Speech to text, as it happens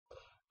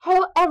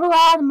Hello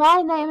everyone,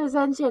 my name is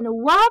Angie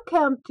and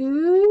welcome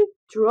to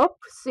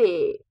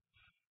Dropsy.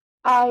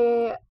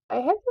 I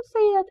have to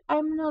say that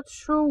I'm not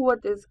sure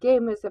what this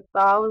game is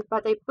about,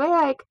 but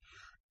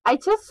I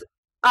just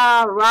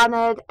ran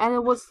it and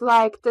it was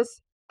like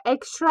this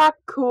extra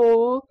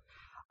cool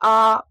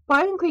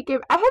point and click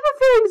game. I have a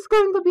feeling it's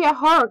going to be a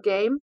horror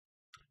game.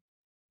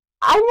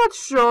 I'm not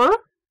sure,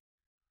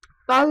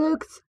 but it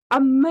looks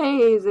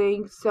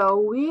amazing, so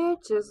we're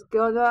just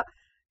gonna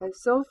have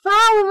some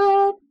fun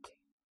with it.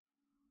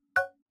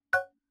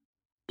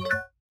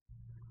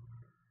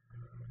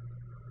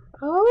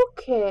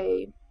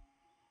 Okay.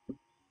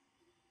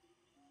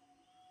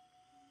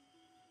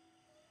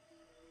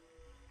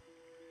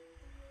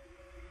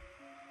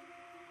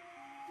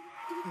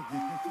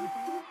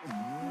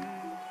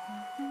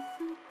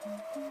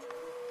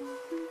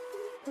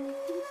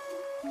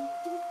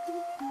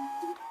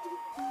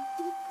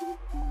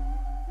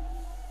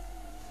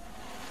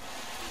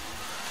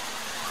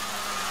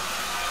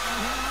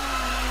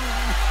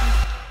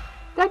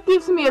 That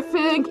gives me a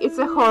feeling it's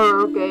a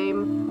horror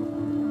game.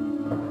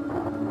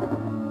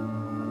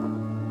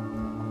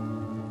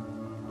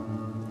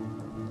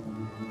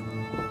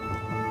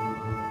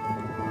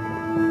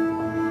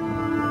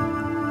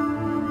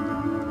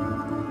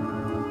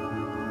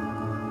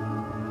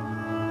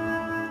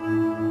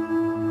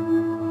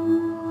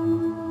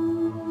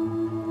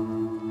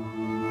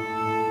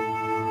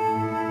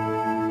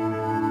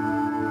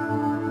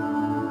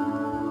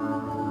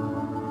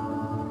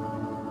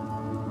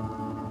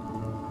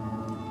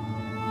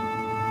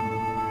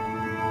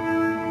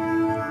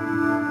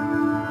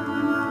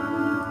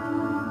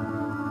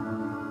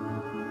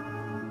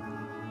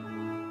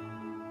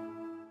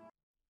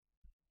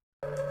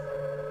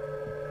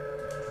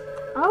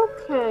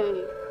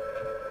 Okay.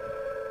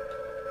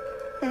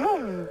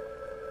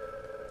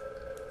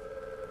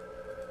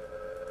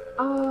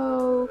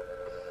 Okay.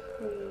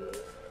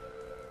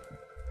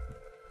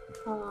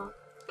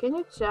 Can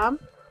you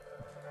jump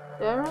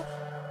there?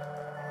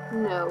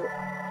 No.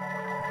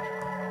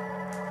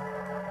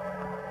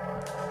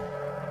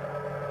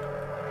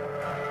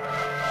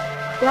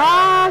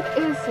 That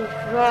is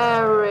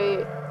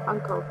very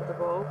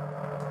uncomfortable.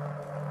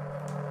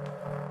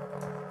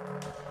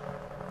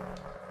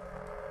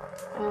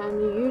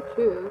 And you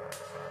too.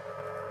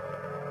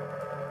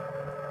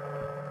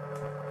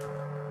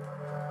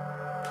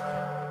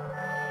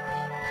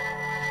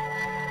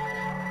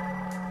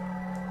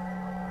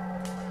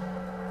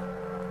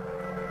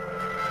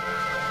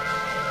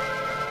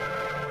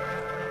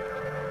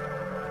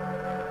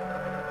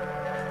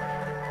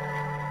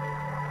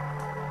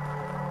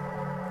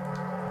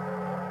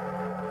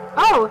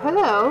 Oh,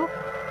 hello.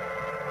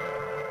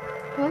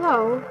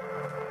 Hello.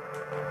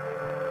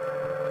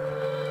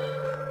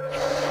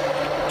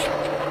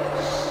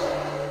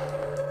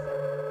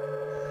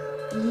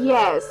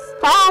 Yes,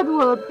 that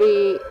will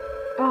be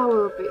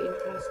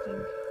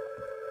interesting.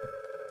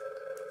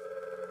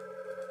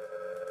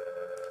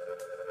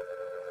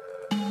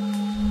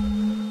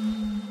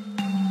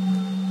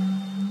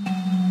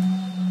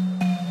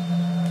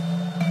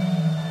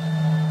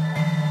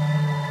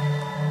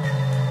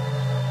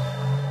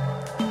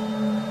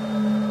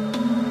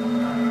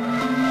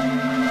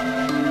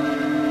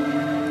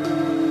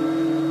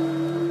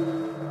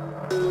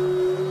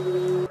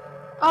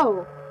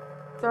 Oh,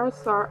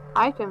 there's our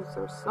items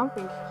or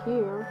something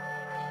here.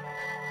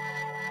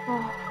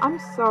 Oh, I'm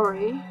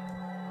sorry.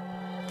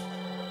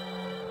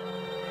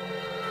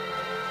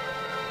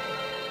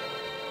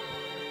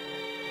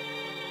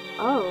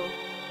 Oh.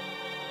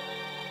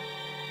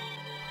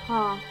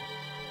 Huh.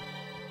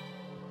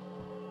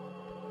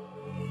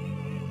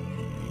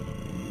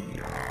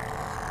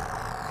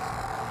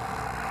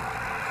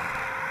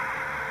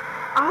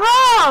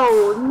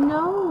 Oh,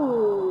 no.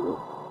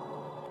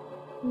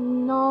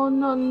 No,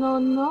 no, no,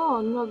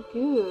 no, not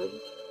good.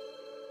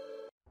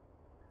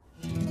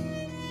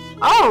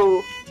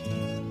 Oh!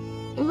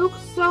 It looks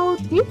so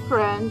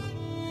different.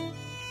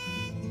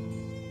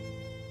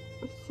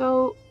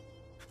 So,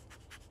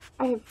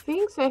 I have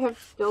things, I have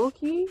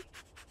Stalk Me.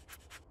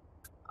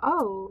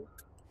 Oh.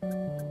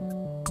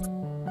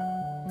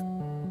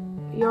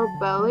 Your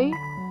belly?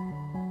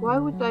 Why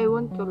would I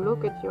want to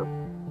look at your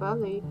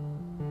belly?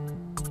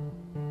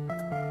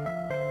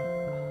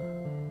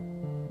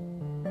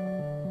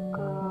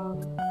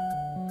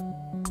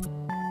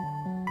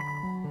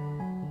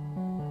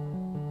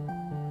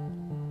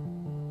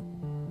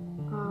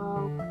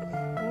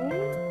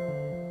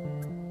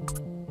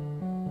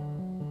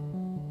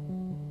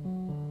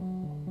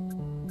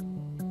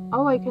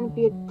 Oh, I can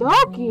be a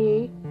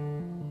doggy?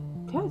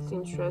 That's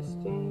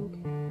interesting.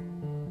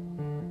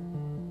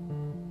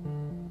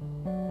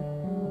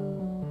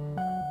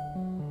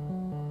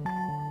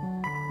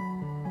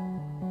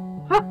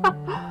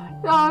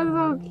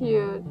 Oh, so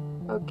cute.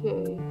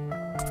 Okay.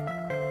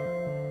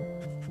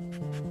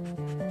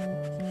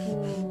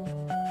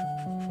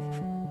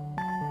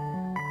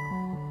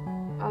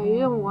 I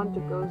don't want to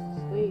go to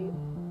sleep.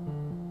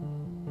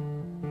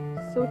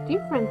 So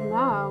different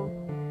now.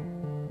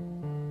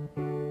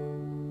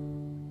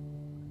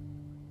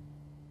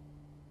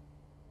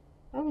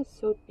 is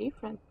so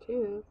different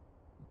too.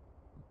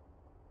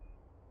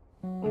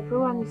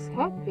 Everyone is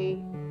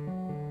happy.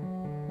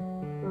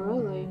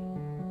 Really?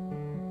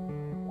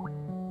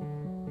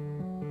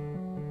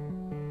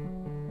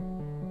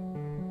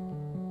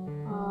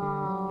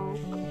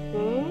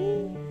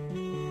 Okay.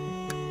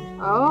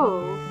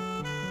 Oh.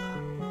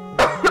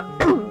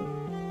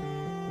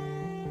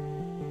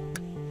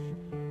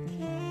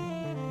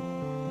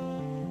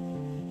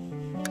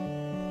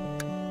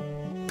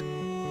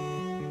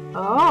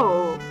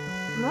 Oh,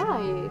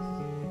 nice.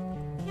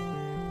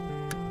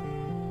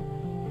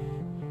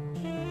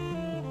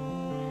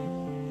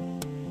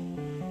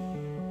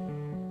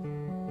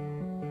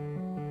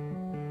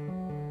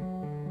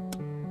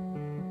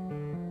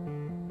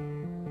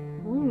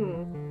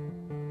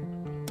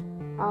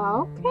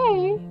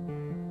 Okay.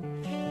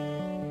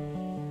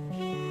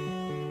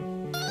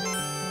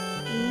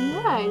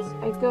 Nice.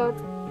 I got a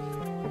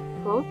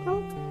photo.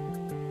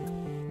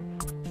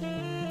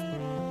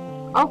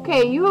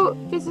 Okay,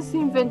 this is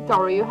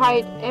inventory. You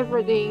hide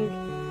everything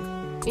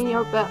in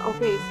your bed.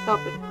 Okay, stop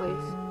it,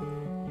 please.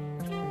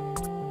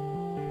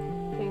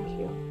 Thank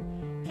you.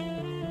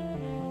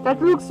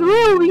 That looks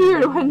really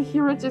weird when he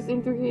reaches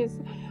into his...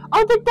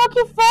 Oh, the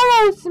doggy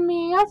follows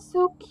me. That's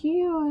so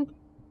cute.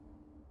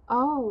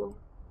 Oh.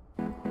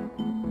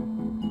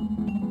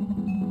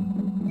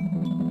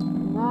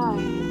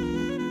 Nice.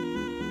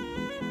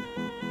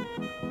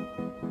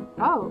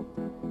 Oh.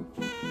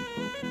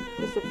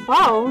 There's a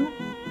phone.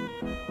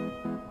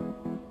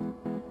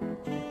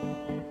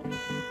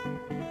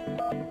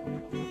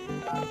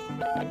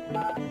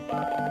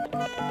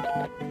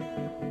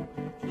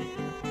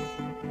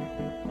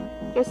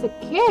 There's a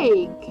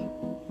cake.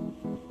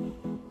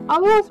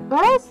 Oh, it's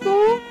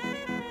birthday.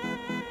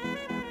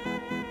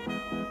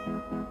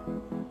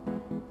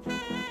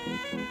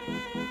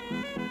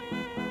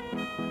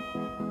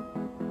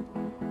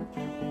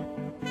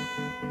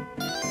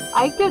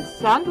 I get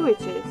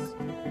sandwiches.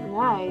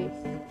 Nice.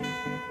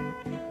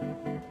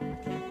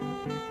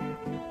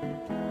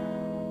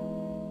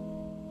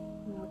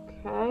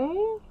 Okay.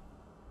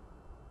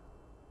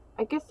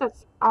 I guess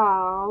that's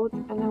out.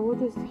 And then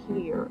what is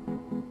here?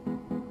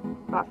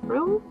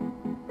 Bathroom?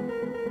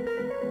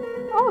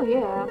 Oh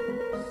yeah.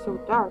 So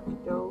dark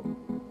though.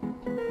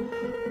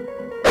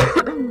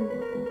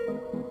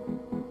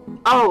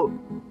 Oh.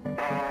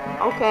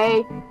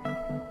 Okay.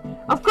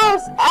 Of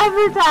course,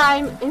 every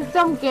time in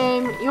some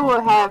game you will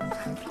have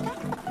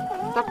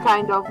that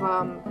kind of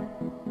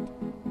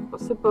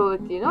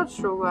possibility. Not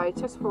sure why,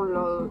 just for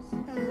lols.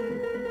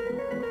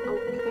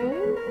 Okay.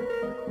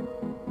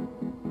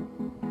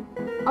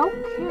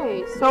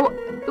 Okay, so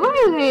do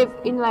I live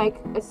in like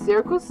a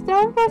circus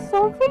tent or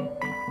something?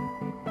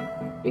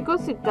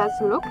 Because it does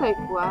look like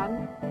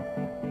one.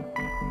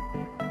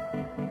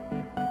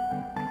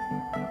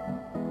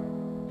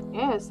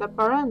 Yes,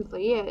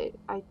 apparently, yeah,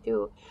 I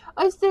do.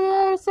 Oh, it's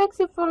the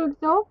sexy for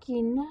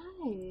doggy,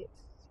 nice.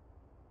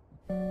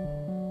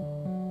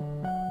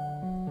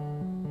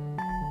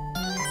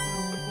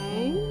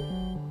 Okay.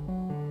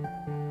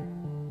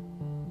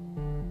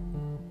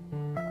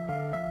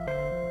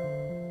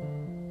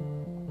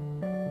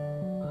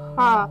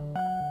 Huh.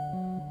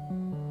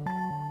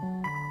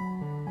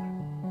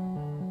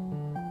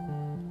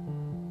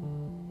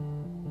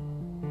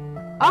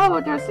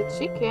 Oh, there's a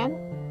chicken.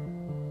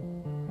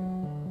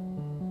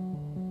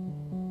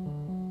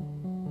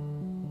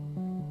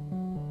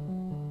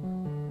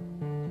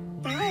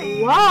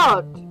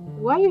 What?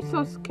 Why are you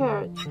so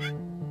scared?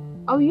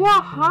 Oh, you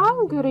are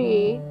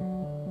hungry.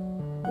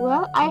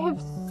 Well, I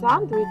have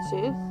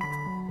sandwiches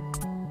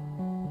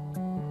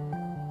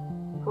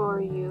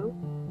for you.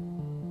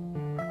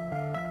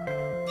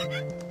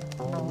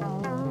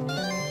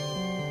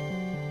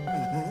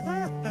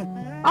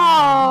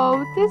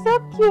 Oh, that's so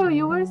cute.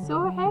 You were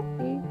so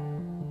happy.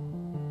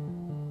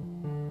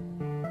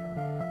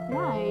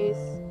 Nice.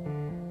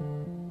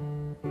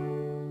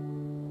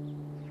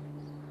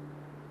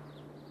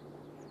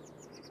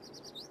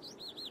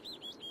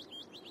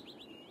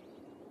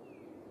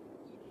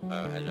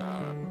 Hello.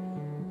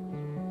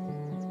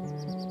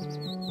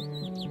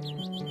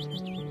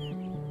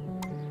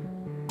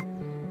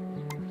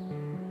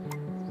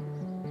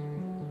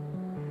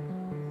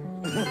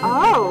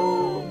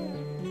 Oh.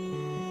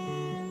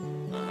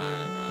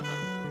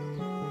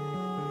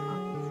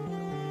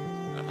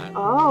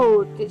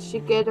 Oh, did she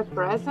get a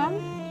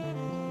present?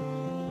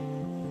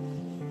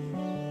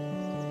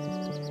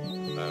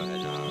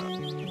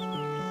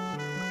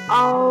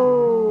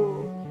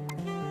 Oh.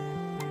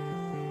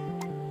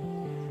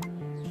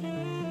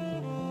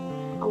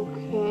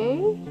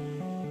 Okay.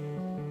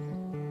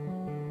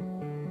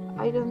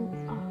 I don't...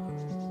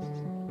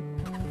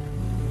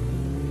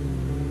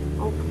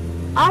 Okay.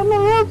 I'm a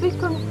little bit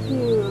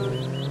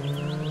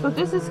confused. So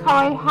this is how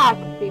I hack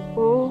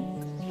people.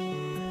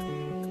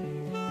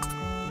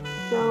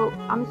 So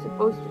I'm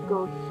supposed to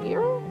go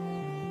here?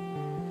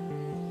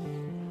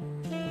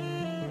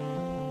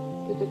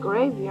 To the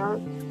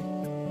graveyard.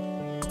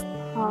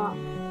 Huh.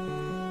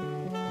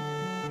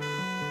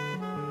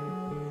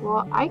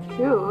 Well, I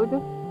could.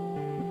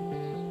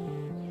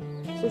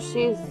 So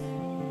she's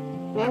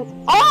dead.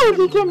 Oh,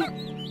 he can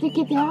pick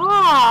it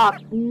up!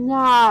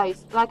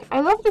 Nice! Like,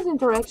 I love this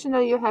interaction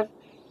that you have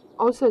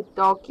also a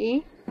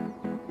doggy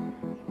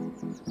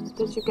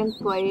that you can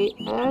play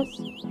as.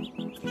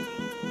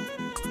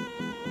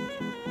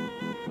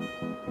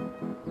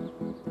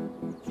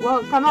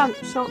 Well, come on,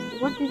 show.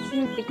 What did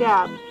you pick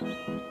up?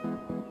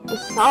 A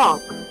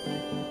sock.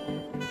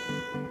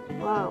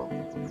 Wow.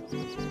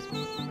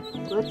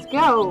 Let's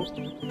go.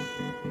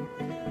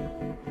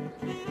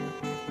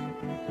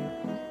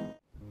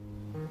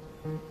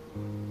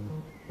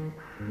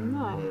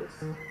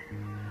 Nice.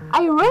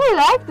 I really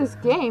like this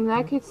game.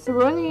 Like, it's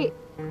really,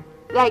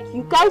 like,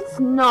 you guys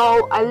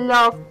know I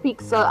love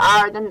pixel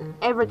art and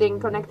everything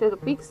connected to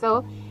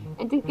pixel,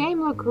 and the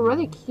game looks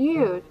really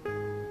cute.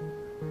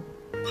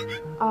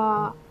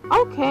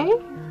 Okay.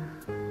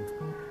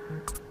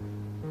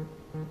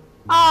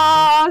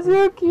 Ah,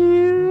 so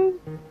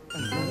cute.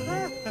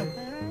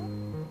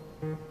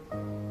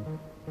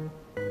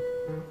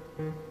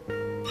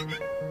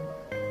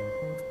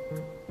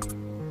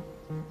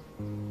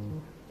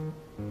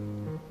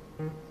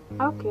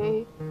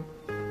 Okay.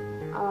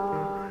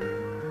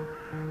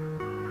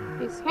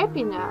 He's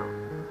happy now.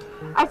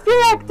 I feel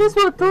like this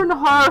will turn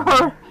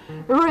horror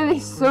really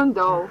soon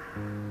though.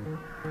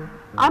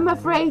 I'm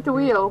afraid it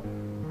will.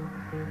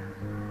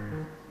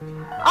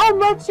 Oh,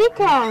 more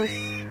chickens!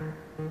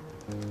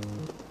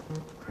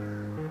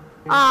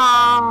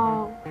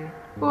 Oh,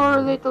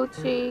 poor little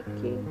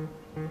cheeky.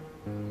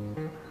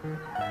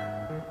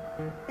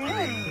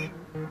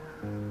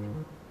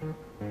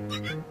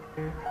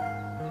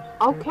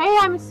 Okay,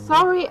 I'm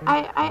sorry.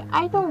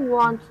 I don't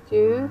want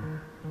to.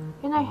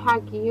 Can I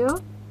hug you?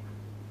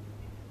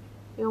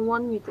 You don't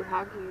want me to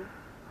hug you.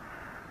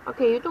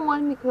 Okay, you don't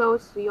want me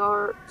close to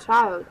your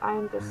child. I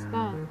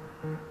understand.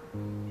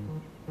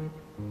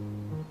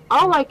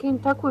 Oh, I can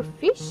talk with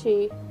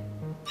Fishy.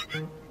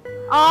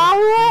 Oh,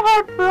 you're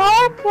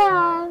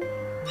heartbroken.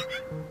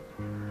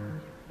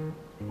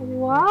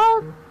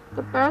 What?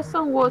 The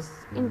person was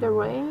in the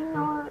rain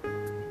or?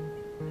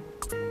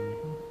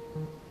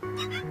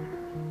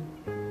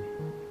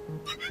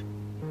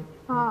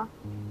 Huh.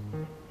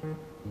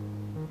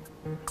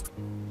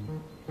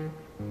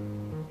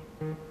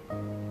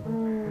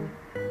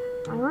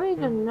 I really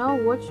don't know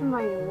what you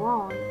might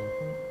want.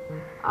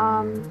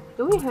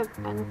 Do we have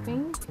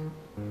anything?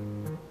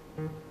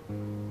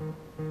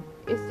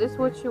 Is this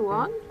what you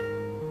want?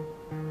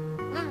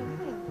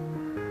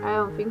 I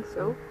don't think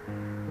so.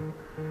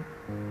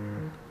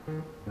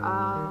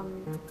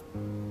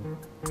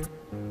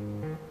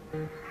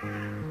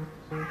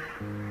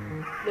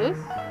 This?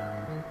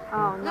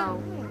 Oh no.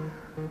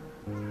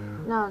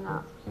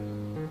 No.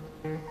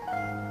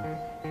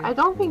 I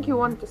don't think you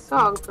want the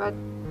sock, but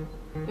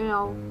you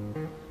know,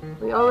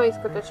 we always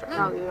got a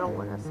no, you don't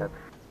want a sock.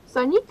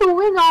 So I need to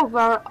win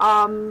over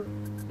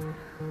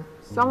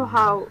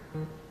somehow,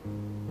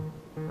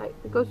 like,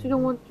 because you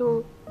don't want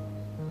to.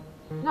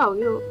 No,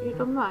 you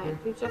don't mind.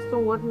 You just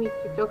don't want me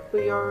to talk to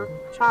your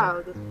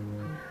child.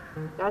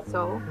 That's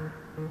all.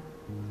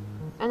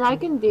 And I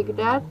can dig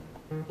that.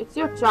 It's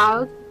your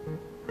child.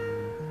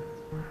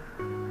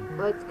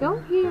 Let's go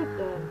here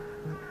then.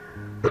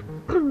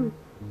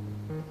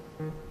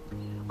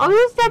 Oh,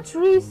 is that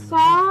tree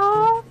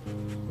soft?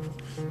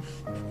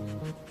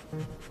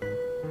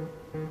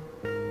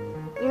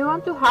 Do you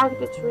want to hug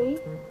the tree?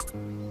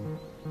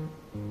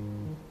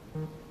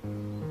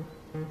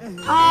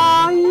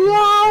 Oh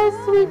yes,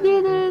 we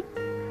did it.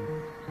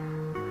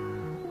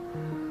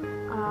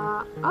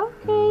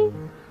 Okay.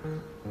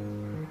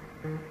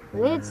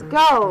 Let's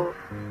go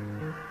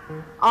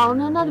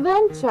on an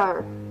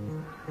adventure.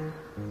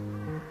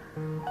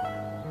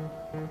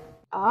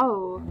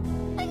 Oh.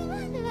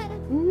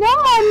 No,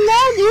 I'm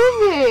not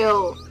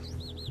evil.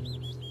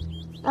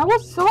 That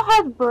was so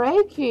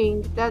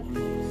heartbreaking that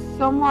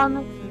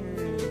someone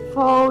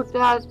thought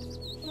that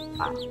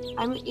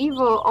I'm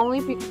evil only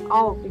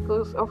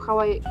because of how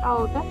I.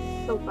 Oh,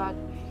 that's so bad.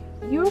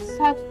 You're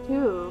sad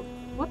too.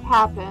 What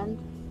happened?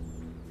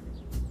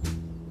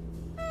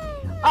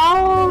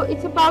 Oh,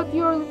 it's about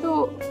your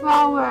little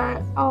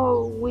flower.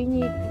 Oh, we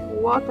need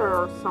water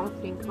or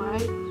something,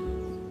 right?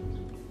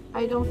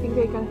 I don't think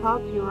I can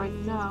help you right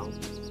now.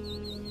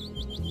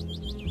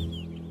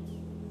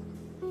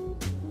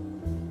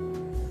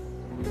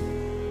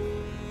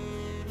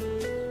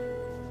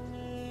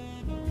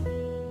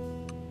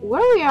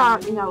 Where we are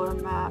in our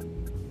map?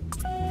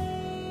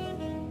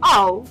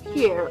 Oh,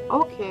 here.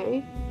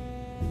 Okay.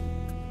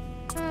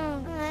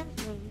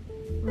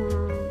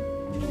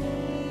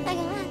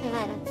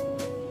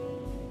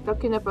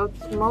 Talking about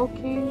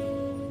smoking.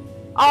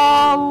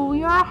 Oh,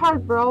 you are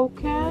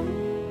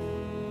heartbroken.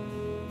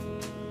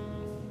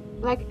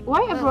 Like,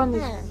 why everyone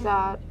is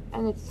sad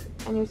and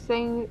you're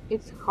saying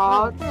it's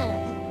hot?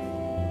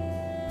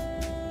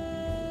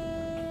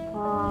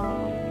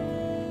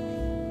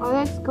 Well,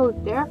 let's go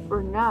there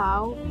for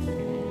now.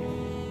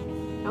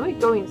 Can we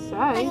go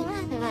inside?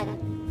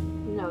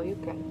 No, you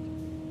can't.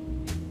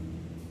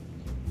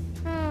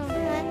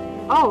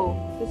 Oh,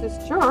 this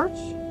is church.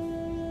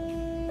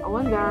 I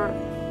wonder.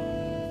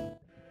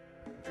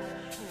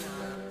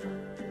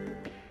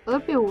 A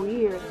little bit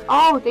weird.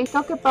 Oh, they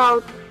talk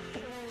about.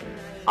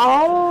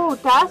 Oh,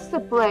 that's the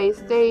place.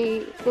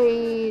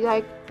 They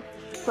like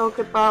talk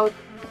about.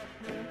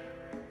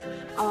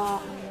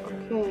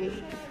 Okay.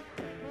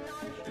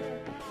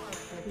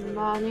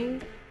 Money.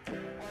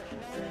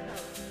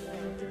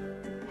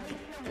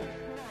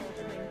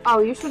 Oh,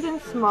 you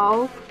shouldn't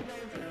smoke.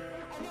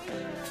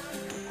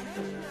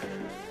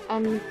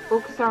 And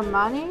books are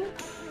money.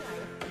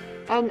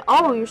 And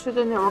oh, you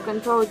shouldn't rock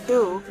and roll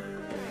too.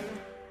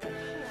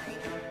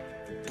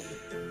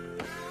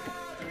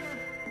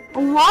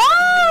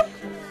 What?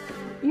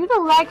 You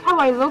don't like how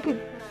I look at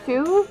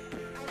too?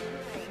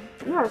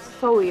 You are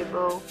so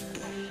evil.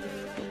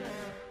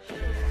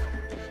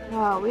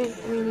 Yeah, we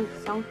need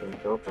something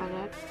to open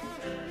it.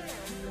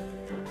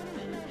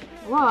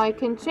 Well, I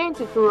can change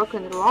it to rock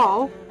and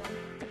roll.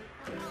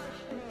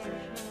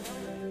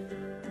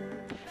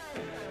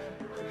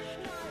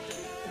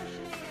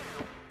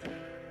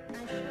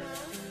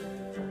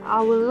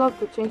 I would love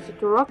to change it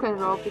to rock and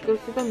roll because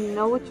you don't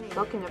know what you're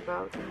talking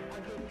about.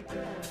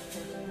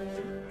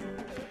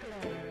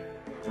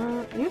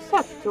 You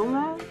said too,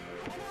 man?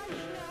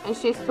 And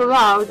she's too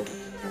loud.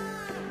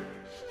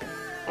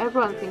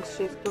 Everyone thinks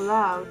she's too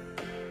loud.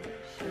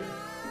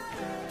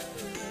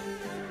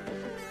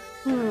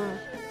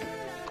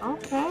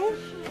 Okay.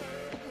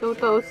 So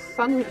those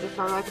sandwiches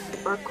are like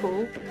super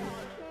cool.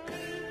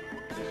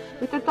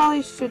 We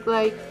totally should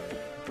like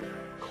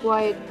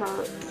quiet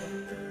her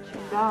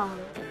down.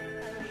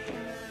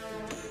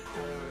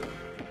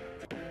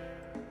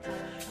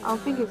 I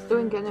don't think it's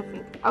doing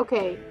anything.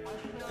 Okay.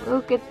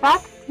 We'll get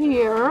back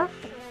here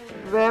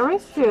very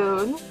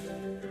soon.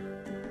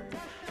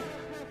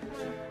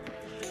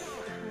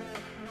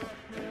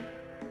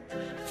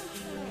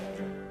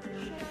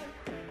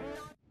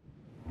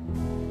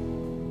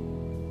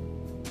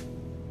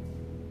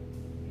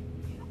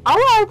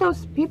 Oh, are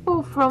those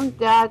people from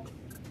that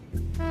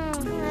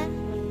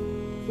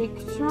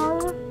picture?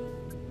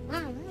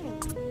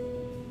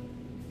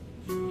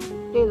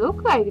 They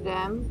look like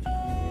them.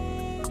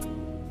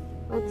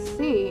 Let's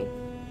see.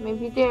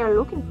 Maybe they are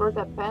looking for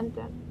the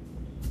pendant.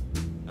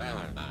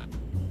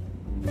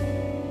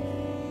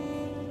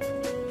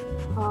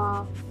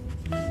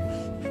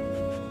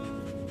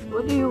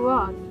 What do you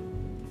want?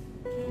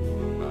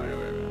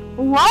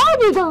 Why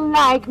you don't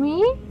like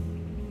me?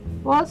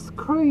 Well,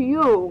 screw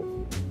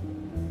you.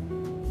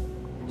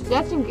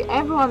 Judging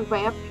everyone by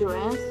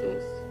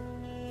appearances.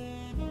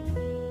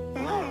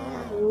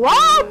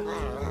 What?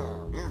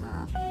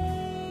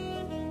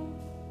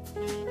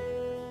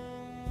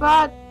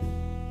 But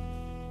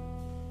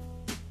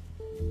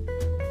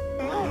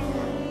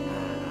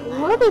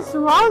what is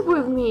wrong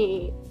with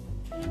me?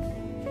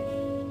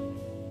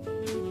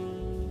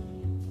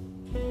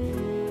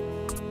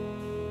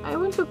 I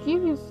want to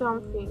give you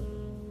something.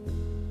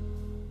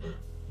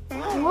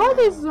 What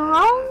is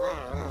wrong?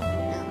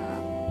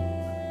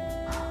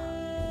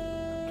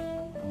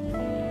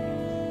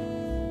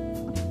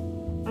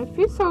 I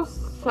feel so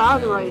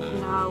sad right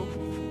now.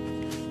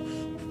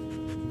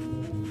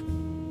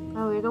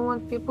 Oh, I don't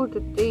want people to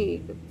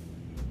dig.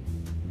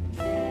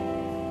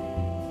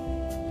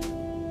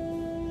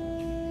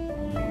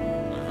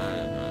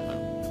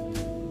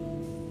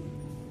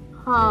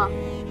 Huh.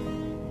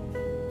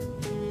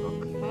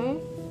 Okay.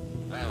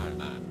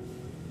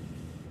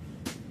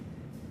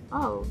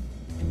 Oh.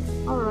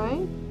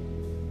 Alright.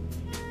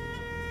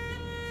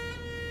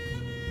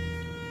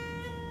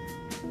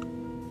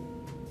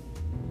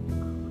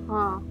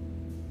 Huh.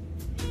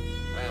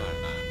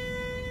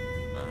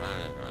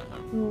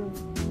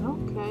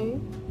 Okay.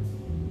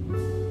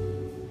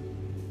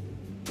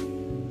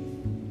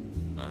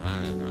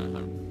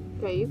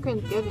 Okay, you can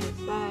get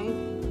inside.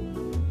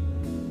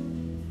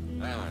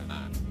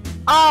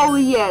 Oh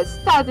yes,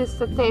 that is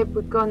the tape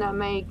we're gonna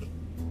make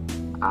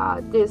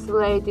this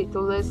lady to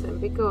listen,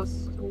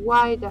 because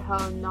why the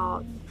hell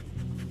not?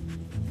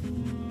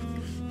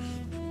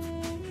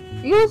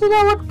 You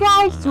know what,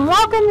 guys?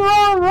 Rock and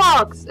roll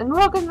rocks, and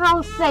rock and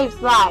roll saves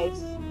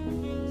lives.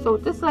 So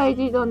this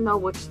lady don't know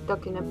what she's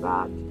talking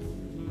about.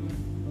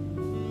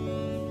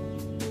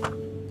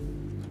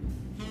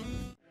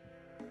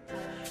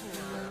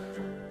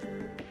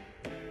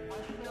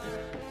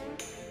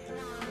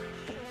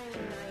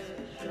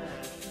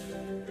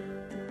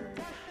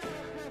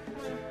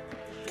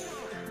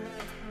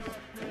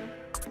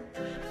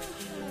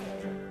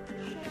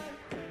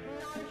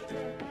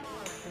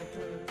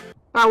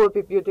 That would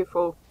be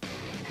beautiful.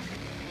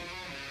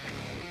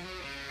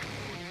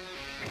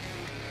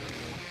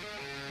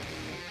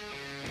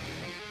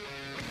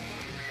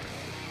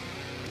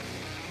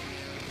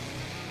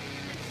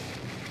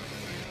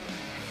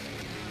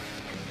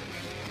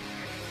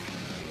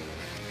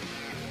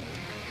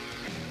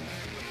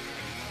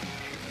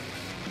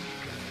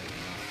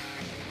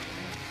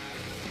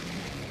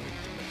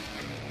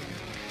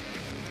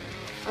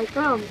 I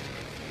come.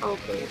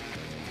 Okay.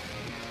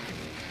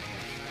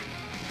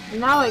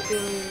 Now I can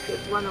get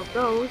one of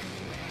those.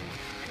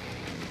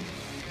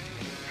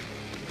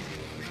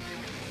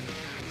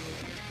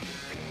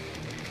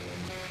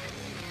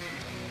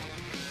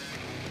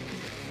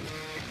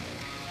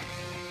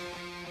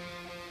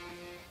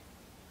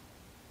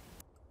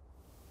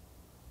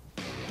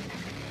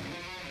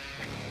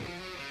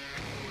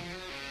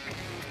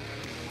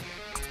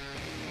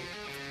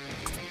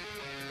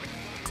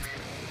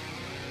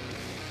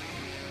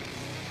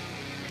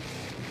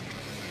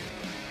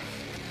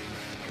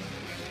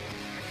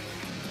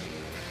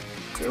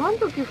 You want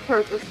to give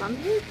her the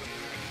sandwich?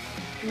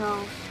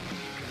 No.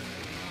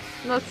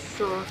 Not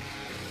sure.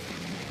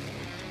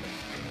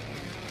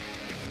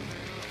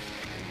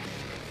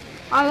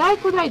 I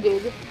like what I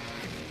did.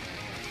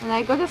 And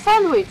I got a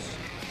sandwich.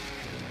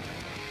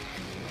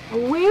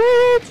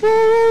 Which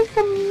is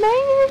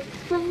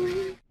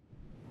amazing.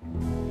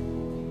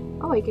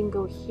 Oh, I can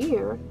go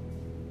here.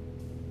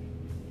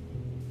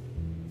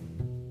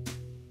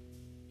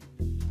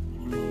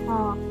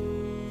 Oh.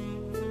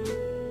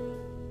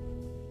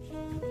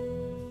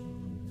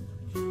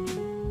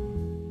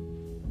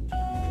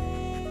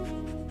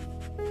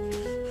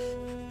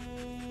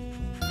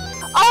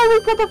 Oh,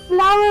 we got a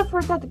flower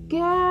for that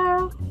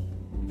girl.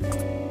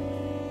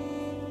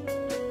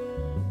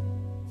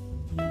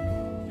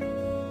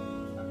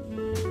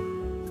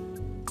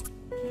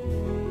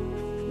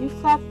 You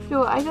have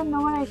to. I don't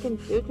know what I can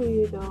do to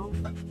you though.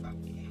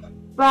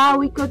 Wow,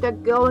 we gotta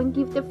go and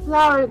give the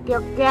flower to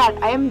your cat.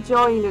 I am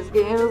enjoying this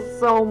game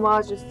so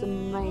much. It's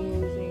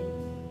amazing.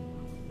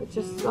 It's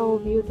just so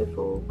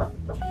beautiful.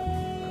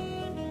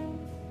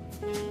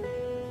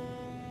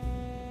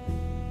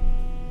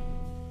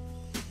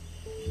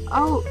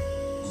 Oh,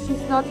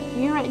 she's not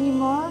here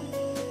anymore?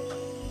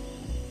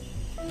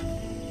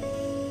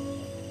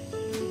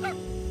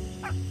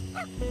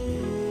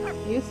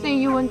 You say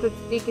you want to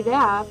dig it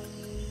up?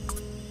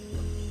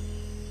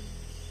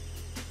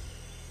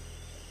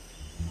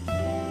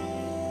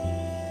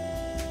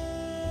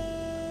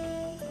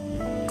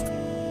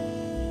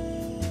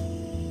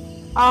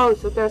 Oh,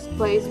 so there's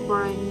place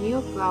for a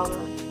new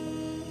flower.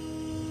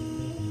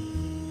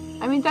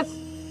 I mean, that's...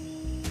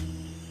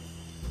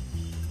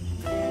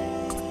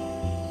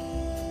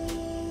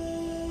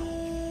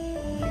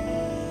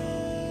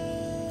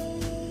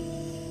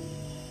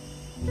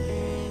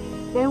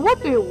 Then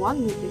what do you want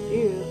me to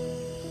do?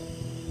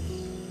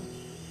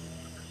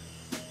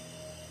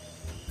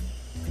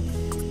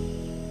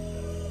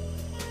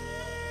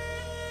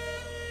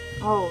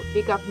 Oh,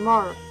 dig up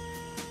more.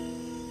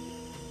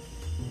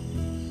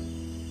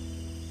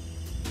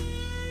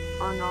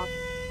 Or not.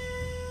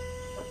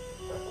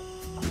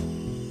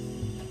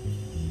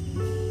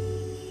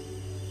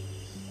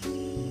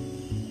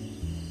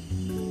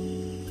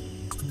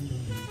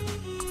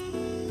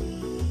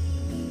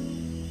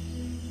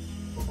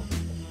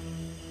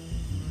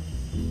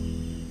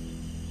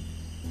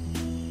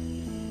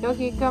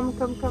 Doggy, come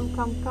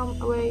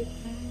away.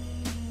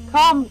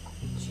 Come!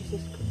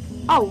 Jesus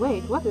Christ. Oh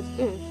wait, what is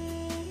this?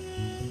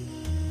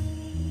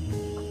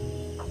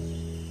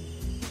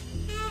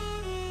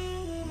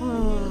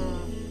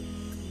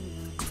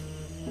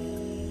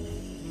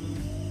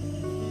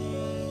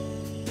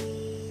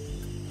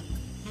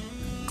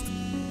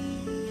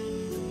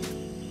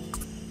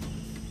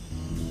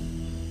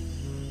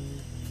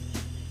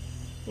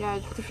 Yeah, I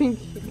don't think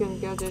you can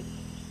get it.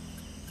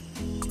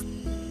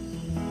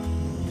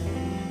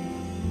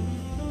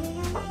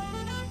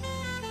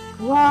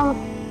 Well,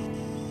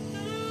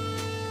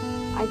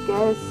 I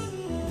guess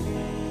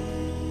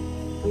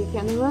we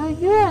can't really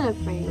do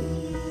anything.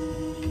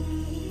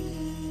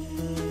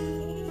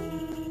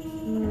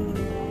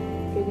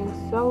 Getting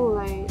so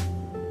late.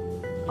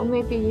 Or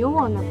maybe you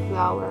want a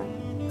flower.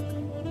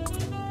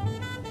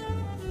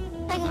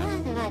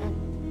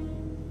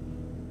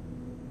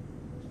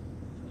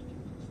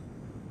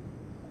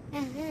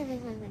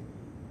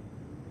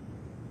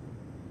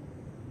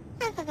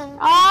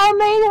 I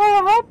made her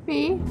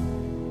happy.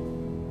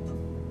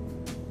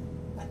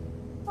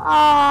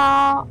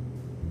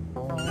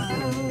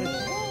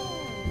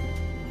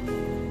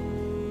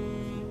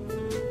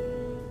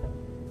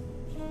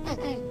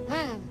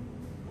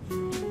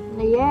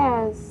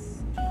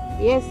 Yes.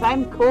 Yes,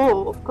 I'm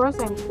cool. Of course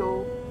I'm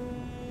cool.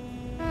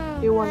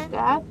 Do you want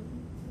that?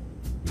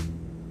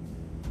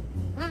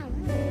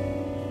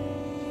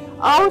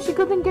 Oh, she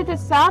couldn't get a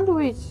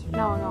sandwich.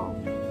 No,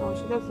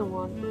 she doesn't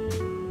want.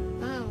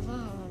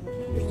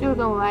 You still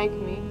don't like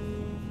me.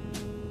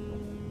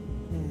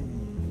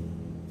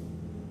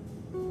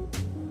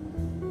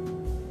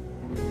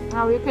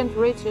 Oh, you can't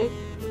reach it.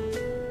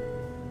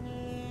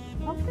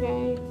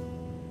 Okay.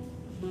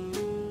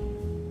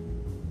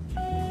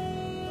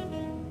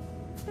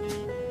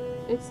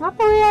 It's not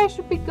the way I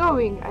should be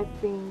going, I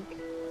think.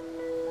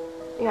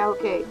 Yeah,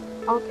 okay.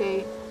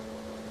 Okay.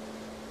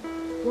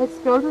 Let's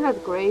go to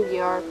that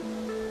graveyard.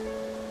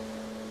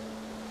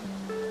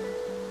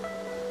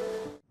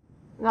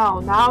 No,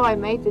 now I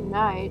made it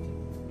night.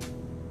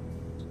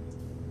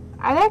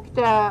 I like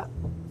the...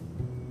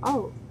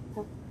 Oh.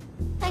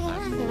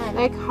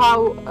 Like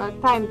how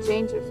time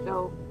changes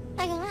though.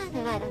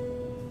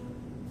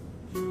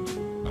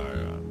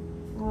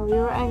 Oh,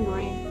 you're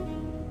angry.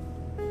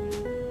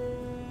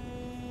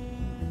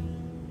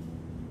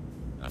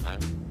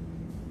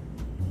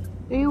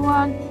 Do you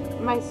want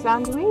my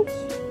sandwich?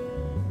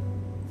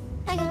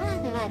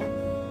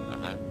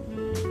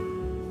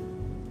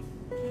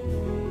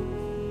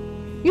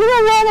 You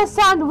don't want a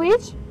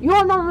sandwich? You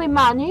want only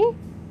money?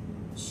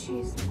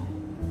 Jeez.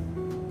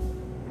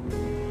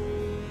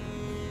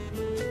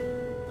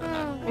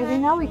 Maybe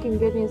now we can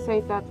get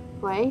inside that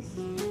place.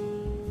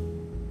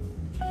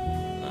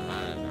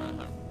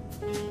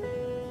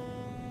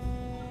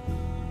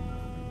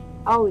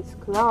 Oh, it's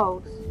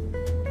closed.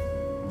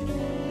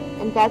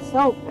 And that's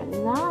open.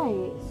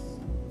 Nice.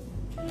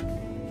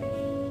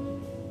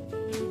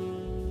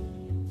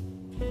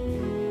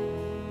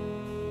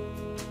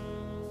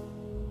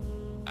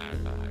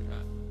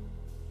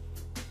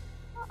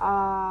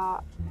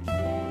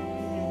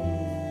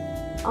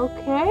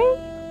 Okay.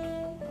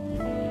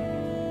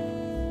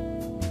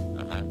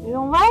 You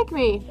don't like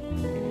me.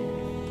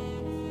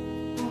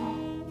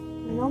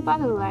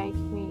 Nobody likes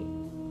me.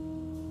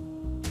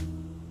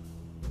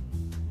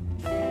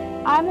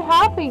 I'm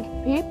helping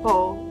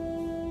people.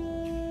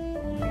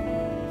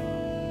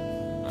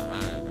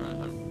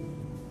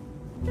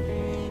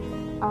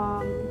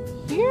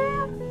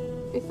 Here?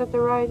 Is that the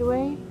right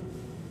way?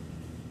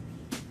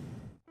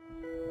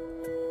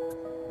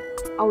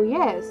 Oh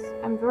yes,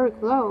 I'm very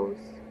close.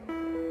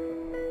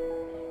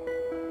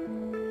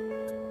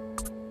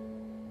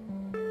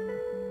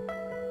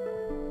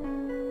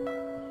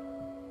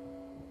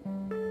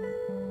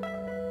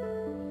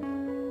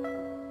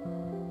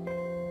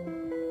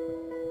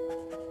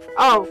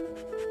 Oh,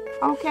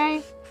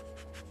 okay.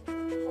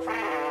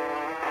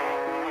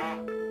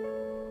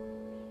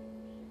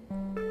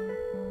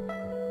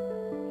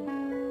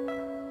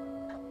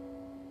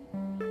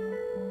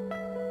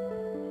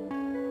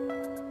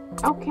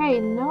 Okay,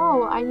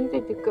 no, I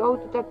needed to go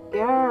to that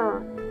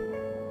girl.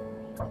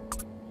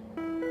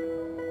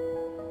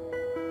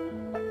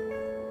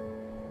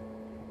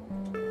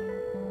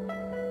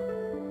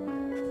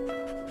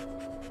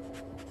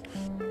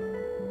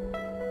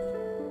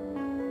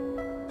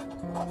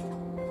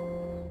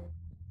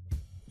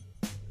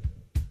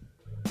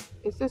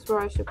 Is this where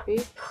I should be?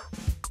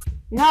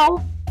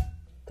 No!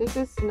 This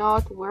is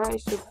not where I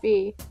should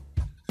be.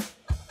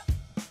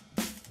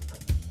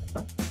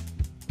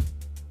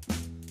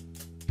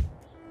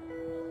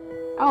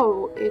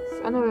 Oh, it's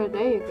another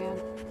day again.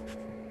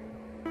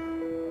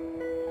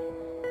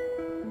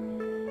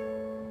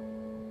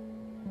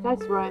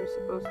 That's where I'm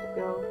supposed to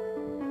go.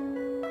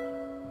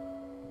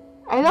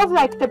 I love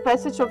like the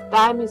passage of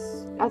time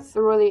that's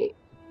really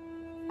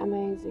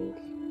amazing.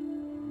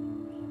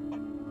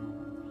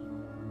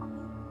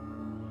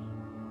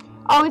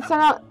 Oh, it's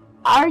another.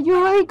 Are you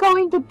really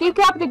going to dig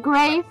up the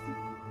grave?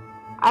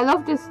 I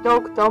love this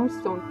dog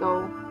tombstone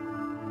though.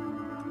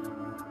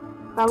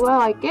 But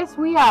well, I guess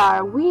we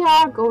are. We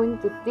are going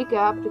to dig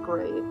up the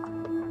grave.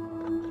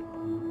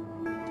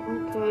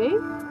 Okay.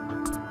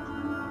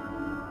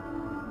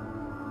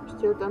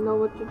 Still don't know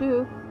what to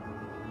do.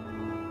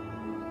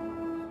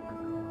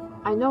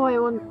 I know I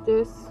want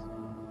this.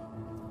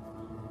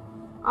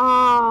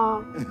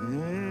 Ah.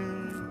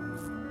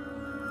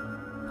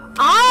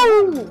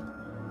 Ow!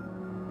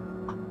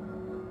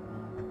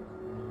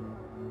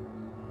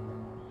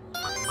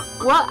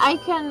 Well, I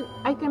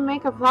can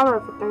make a flower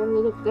if I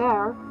leave it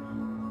there.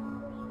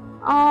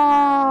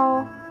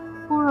 Oh,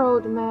 poor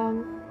old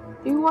man.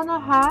 Do you want a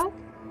hat?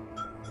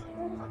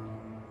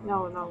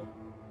 No, no.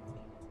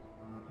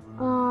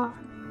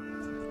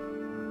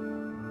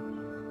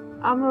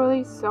 I'm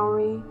really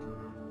sorry.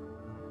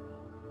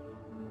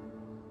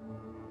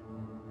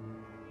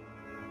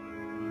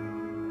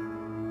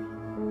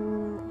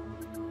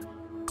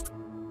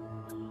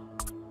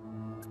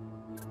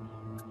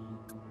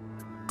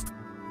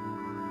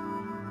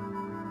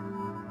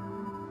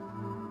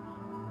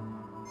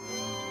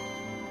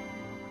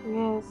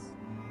 Yes.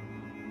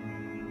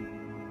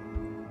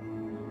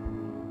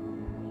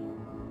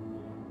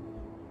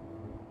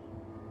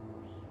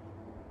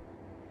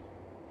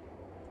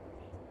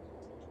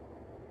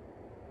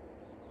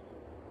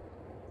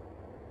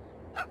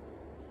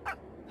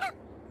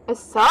 A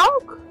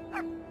sock?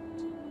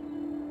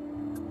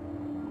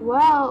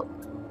 Well,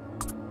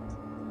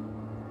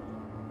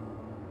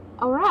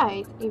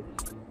 alright,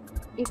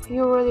 if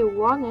you really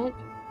want it,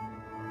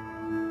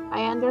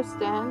 I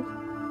understand.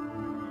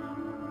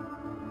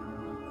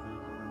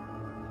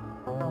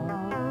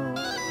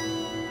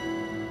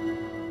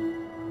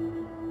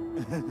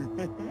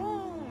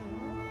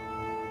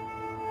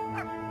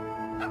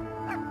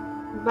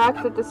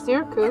 Back to the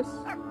circus.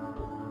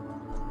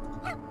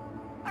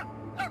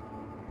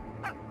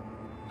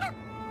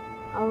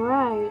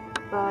 Alright,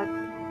 but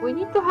we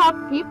need to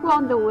have people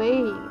on the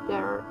way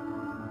there,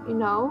 you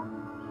know?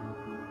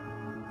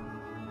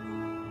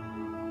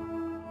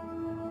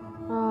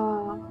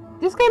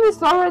 This game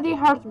is already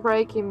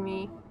heartbreaking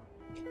me.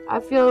 I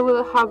feel it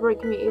will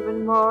heartbreak me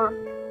even more.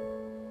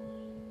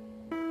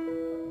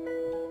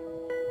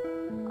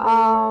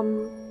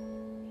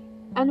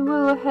 And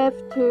we'll have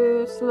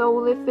to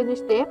slowly finish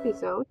the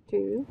episode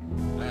too.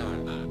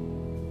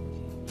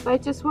 But I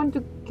just want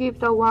to give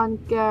the one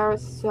girl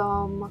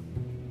some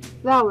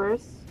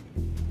flowers.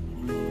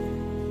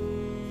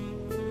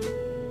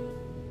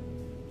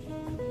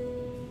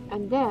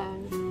 And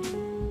then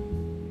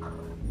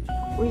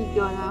we're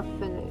gonna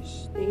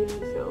finish the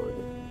episode.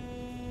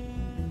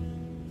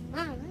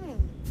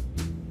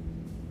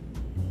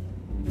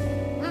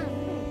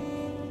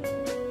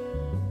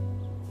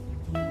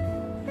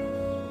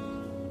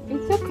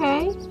 It's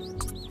okay.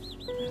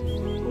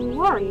 Don't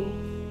worry.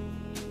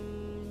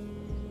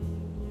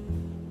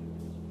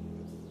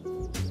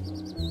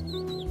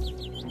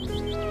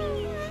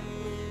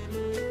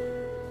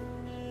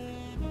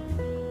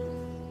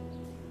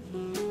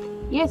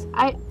 Yes,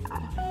 I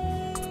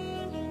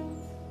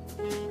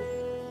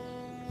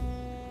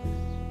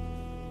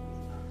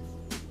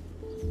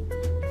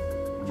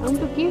want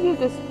to give you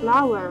this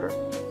flower.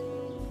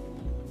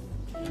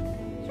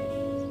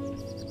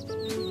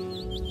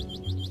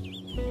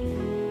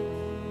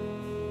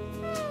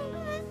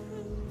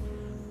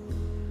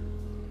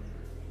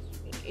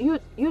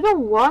 You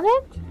don't want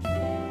it?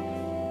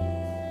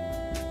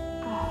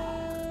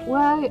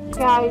 Well,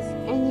 guys,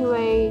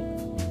 anyway,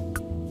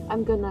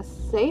 I'm gonna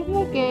save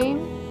my game.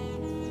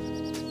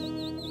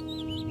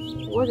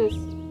 What is...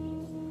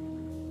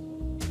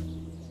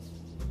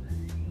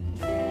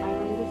 I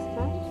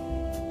understand.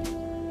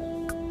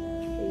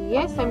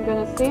 Yes, I'm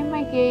gonna save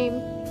my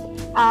game.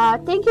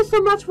 Thank you so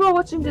much for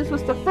watching. This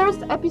was the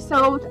first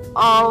episode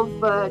of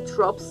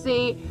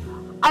Dropsy.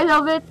 I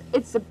love it.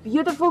 It's a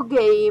beautiful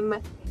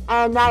game.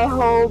 And I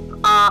hope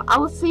I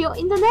will see you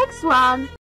in the next one.